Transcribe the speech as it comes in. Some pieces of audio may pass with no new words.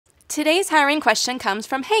Today's hiring question comes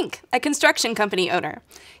from Hank, a construction company owner.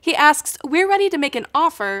 He asks, "We're ready to make an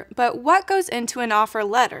offer, but what goes into an offer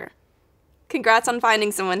letter?" Congrats on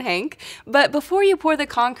finding someone, Hank. But before you pour the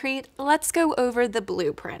concrete, let's go over the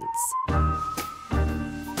blueprints.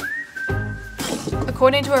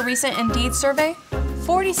 According to a recent Indeed survey,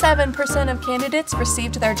 47% of candidates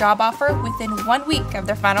received their job offer within 1 week of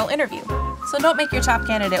their final interview. So don't make your top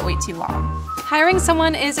candidate wait too long. Hiring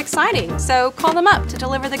someone is exciting, so call them up to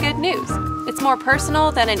deliver the good news. It's more personal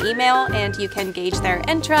than an email, and you can gauge their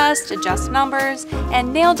interest, adjust numbers,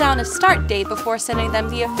 and nail down a start date before sending them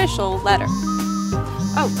the official letter.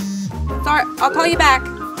 Oh, sorry, I'll call you back.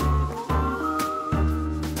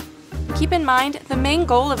 Keep in mind, the main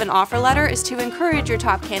goal of an offer letter is to encourage your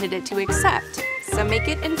top candidate to accept, so make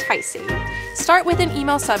it enticing. Start with an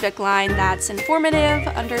email subject line that's informative,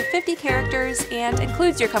 under 50 characters, and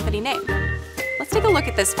includes your company name. Let's take a look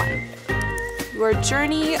at this one. Your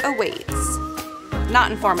journey awaits.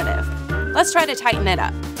 Not informative. Let's try to tighten it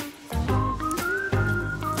up.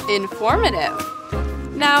 Informative.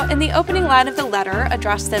 Now, in the opening line of the letter,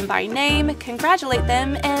 address them by name, congratulate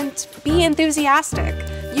them, and be enthusiastic.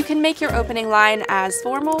 You can make your opening line as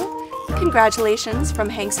formal. Congratulations from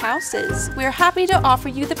Hank's Houses. We're happy to offer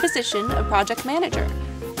you the position of project manager.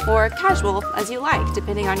 Or casual, as you like,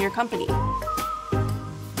 depending on your company.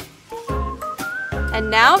 And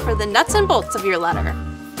now for the nuts and bolts of your letter.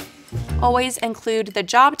 Always include the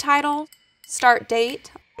job title, start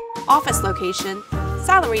date, office location,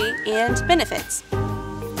 salary, and benefits.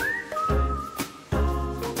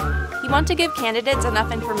 You want to give candidates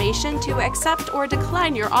enough information to accept or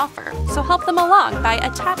decline your offer, so help them along by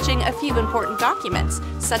attaching a few important documents,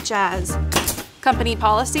 such as company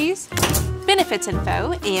policies, benefits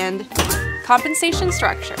info, and compensation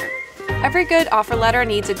structure. Every good offer letter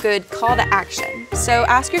needs a good call to action, so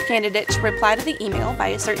ask your candidate to reply to the email by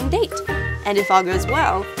a certain date, and if all goes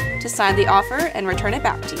well, to sign the offer and return it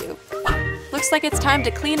back to you. Looks like it's time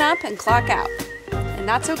to clean up and clock out. And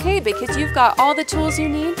that's okay because you've got all the tools you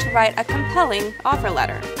need to write a compelling offer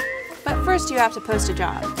letter. But first you have to post a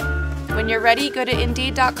job. When you're ready, go to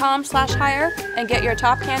Indeed.com/hire and get your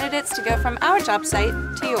top candidates to go from our job site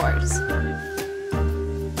to yours.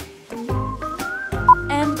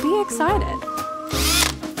 And be excited.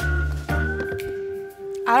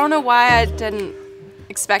 I don't know why I didn't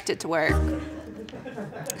expect it to work.